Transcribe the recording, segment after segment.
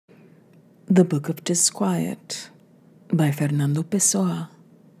The Book of Disquiet by Fernando Pessoa,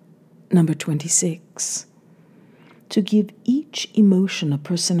 number 26. To give each emotion a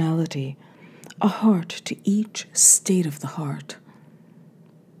personality, a heart to each state of the heart.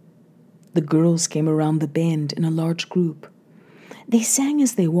 The girls came around the bend in a large group. They sang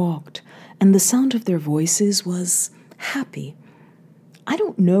as they walked, and the sound of their voices was happy. I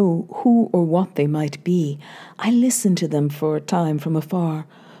don't know who or what they might be. I listened to them for a time from afar,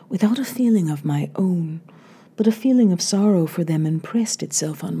 without a feeling of my own, but a feeling of sorrow for them impressed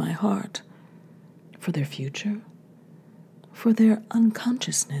itself on my heart. For their future? For their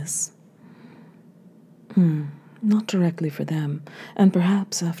unconsciousness? Not directly for them, and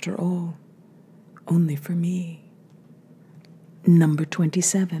perhaps, after all, only for me. Number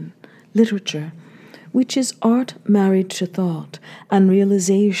 27. Literature, which is art married to thought and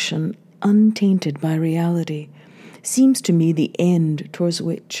realization untainted by reality, seems to me the end towards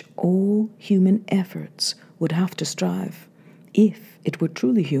which all human efforts would have to strive, if it were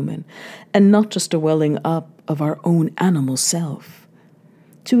truly human, and not just a welling up of our own animal self.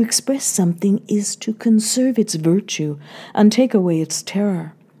 To express something is to conserve its virtue and take away its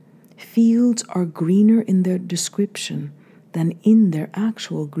terror. Fields are greener in their description than in their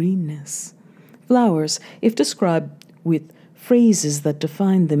actual greenness. Flowers, if described with phrases that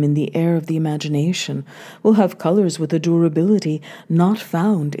define them in the air of the imagination, will have colors with a durability not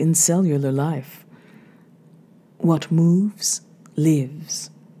found in cellular life. What moves,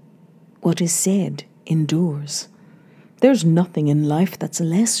 lives. What is said, endures. There's nothing in life that's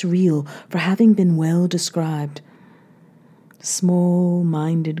less real for having been well described.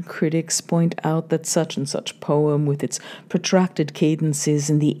 Small-minded critics point out that such and such poem with its protracted cadences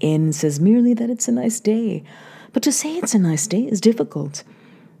in the end says merely that it's a nice day. But to say it's a nice day is difficult.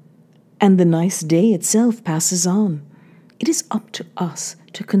 And the nice day itself passes on. It is up to us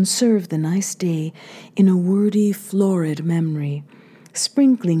to conserve the nice day in a wordy, florid memory,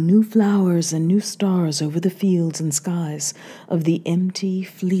 sprinkling new flowers and new stars over the fields and skies of the empty,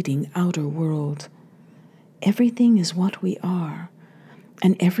 fleeting outer world. Everything is what we are,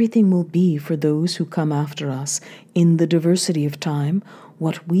 and everything will be for those who come after us in the diversity of time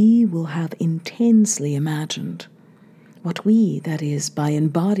what we will have intensely imagined. What we, that is, by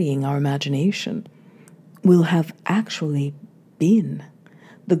embodying our imagination, will have actually been.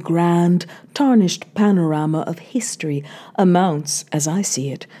 The grand, tarnished panorama of history amounts, as I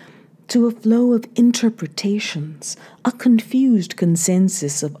see it, to a flow of interpretations, a confused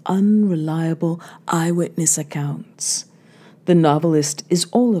consensus of unreliable eyewitness accounts. The novelist is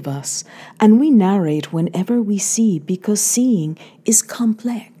all of us, and we narrate whenever we see because seeing is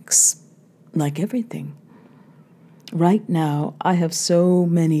complex, like everything. Right now, I have so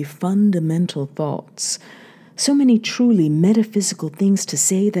many fundamental thoughts, so many truly metaphysical things to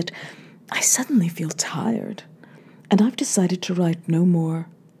say that I suddenly feel tired, and I've decided to write no more,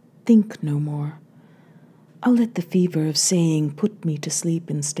 think no more. I'll let the fever of saying put me to sleep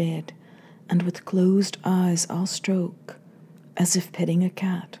instead, and with closed eyes I'll stroke, as if petting a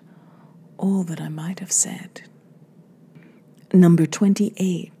cat, all that I might have said. Number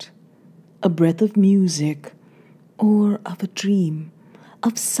 28. A breath of music, or of a dream,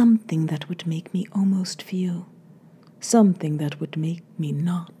 of something that would make me almost feel, something that would make me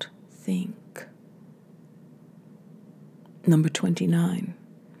not think. Number 29.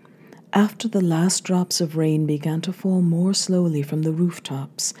 After the last drops of rain began to fall more slowly from the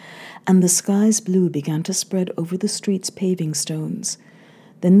rooftops, and the sky's blue began to spread over the street's paving stones,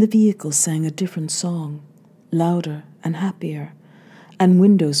 then the vehicles sang a different song, louder and happier, and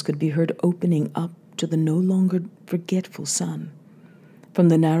windows could be heard opening up to the no longer forgetful sun. From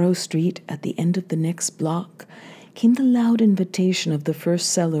the narrow street at the end of the next block came the loud invitation of the first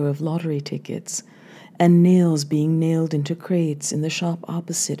seller of lottery tickets, and nails being nailed into crates in the shop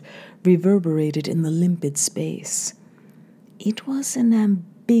opposite reverberated in the limpid space. It was an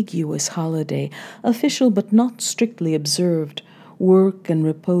ambiguous holiday, official but not strictly observed. Work and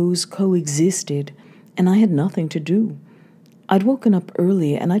repose coexisted, and I had nothing to do. I'd woken up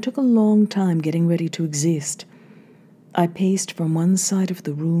early, and I took a long time getting ready to exist. I paced from one side of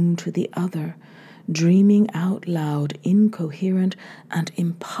the room to the other, dreaming out loud incoherent and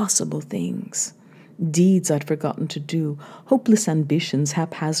impossible things. Deeds I'd forgotten to do, hopeless ambitions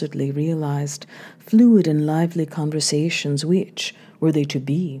haphazardly realized, fluid and lively conversations which, were they to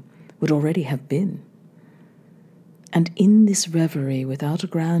be, would already have been. And in this reverie without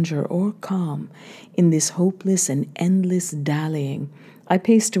grandeur or calm, in this hopeless and endless dallying, I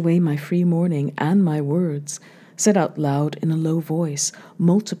paced away my free morning and my words, said out loud in a low voice,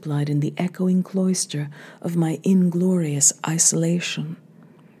 multiplied in the echoing cloister of my inglorious isolation.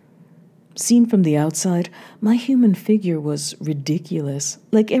 Seen from the outside, my human figure was ridiculous,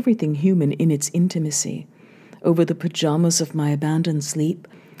 like everything human in its intimacy. Over the pajamas of my abandoned sleep,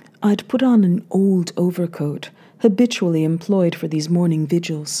 I'd put on an old overcoat, habitually employed for these morning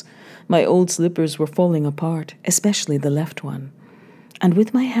vigils. My old slippers were falling apart, especially the left one. And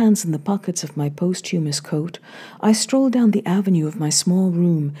with my hands in the pockets of my posthumous coat, I strolled down the avenue of my small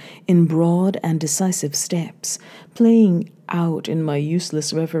room in broad and decisive steps, playing out in my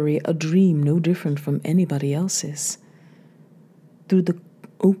useless reverie a dream no different from anybody else's. Through the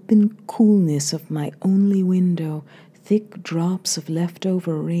open coolness of my only window, thick drops of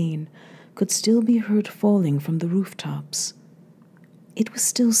leftover rain could still be heard falling from the rooftops. It was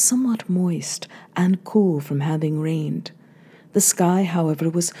still somewhat moist and cool from having rained. The sky, however,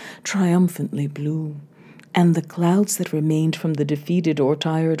 was triumphantly blue, and the clouds that remained from the defeated or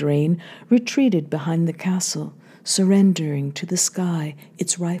tired rain retreated behind the castle, surrendering to the sky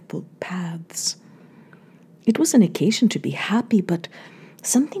its rippled paths. It was an occasion to be happy, but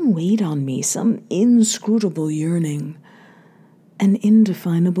something weighed on me, some inscrutable yearning, an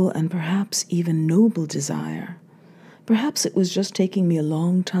indefinable and perhaps even noble desire. Perhaps it was just taking me a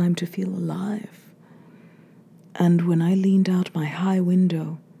long time to feel alive. And when I leaned out my high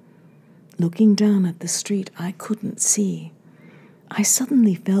window, looking down at the street I couldn't see, I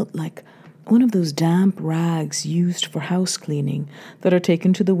suddenly felt like one of those damp rags used for house cleaning that are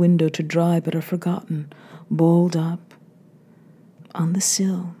taken to the window to dry but are forgotten, balled up on the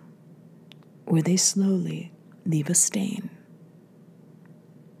sill, where they slowly leave a stain.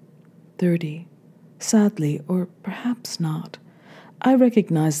 30. Sadly, or perhaps not, I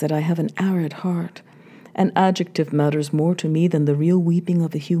recognize that I have an arid heart. An adjective matters more to me than the real weeping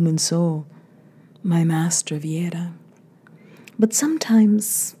of a human soul. My master Vieira. But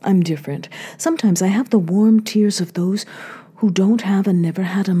sometimes I'm different. Sometimes I have the warm tears of those who don't have and never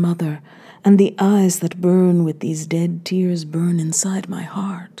had a mother, and the eyes that burn with these dead tears burn inside my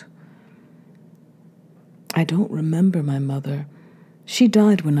heart. I don't remember my mother. She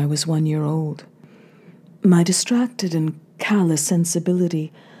died when I was 1 year old. My distracted and callous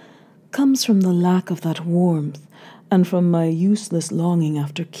sensibility comes from the lack of that warmth and from my useless longing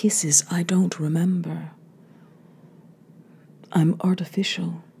after kisses I don't remember. I'm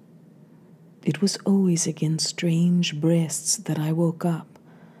artificial. It was always against strange breasts that I woke up,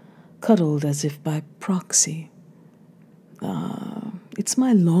 cuddled as if by proxy. It's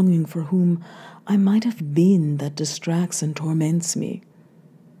my longing for whom I might have been that distracts and torments me.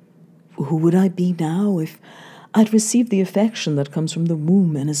 Who would I be now if I'd received the affection that comes from the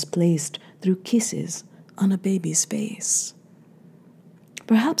womb and is placed through kisses on a baby's face?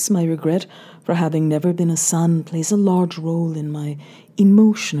 Perhaps my regret for having never been a son plays a large role in my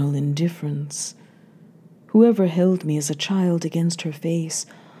emotional indifference. Whoever held me as a child against her face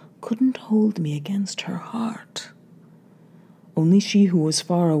couldn't hold me against her heart. Only she who was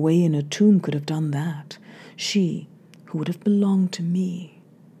far away in a tomb could have done that. She who would have belonged to me,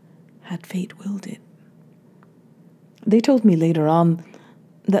 had fate willed it. They told me later on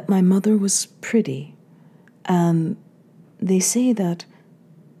that my mother was pretty, and they say that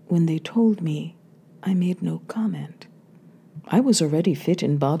when they told me, I made no comment. I was already fit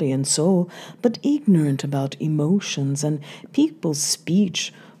in body and soul, but ignorant about emotions, and people's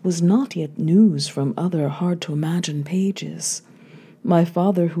speech was not yet news from other hard-to-imagine pages. My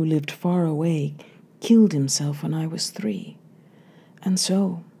father, who lived far away, killed himself when I was 3, and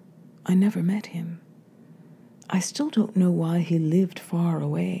so I never met him. I still don't know why he lived far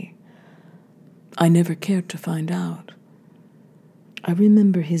away. I never cared to find out. I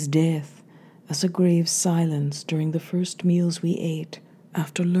remember his death as a grave silence during the first meals we ate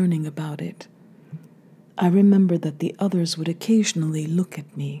after learning about it. I remember that the others would occasionally look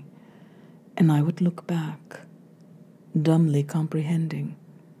at me, and I would look back, dumbly comprehending.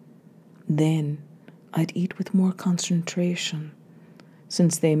 Then I'd eat with more concentration,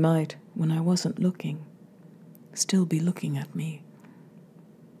 since they might, when I wasn't looking, still be looking at me.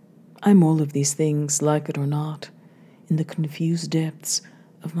 I'm all of these things, like it or not, in the confused depths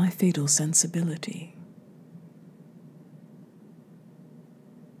of my fatal sensibility.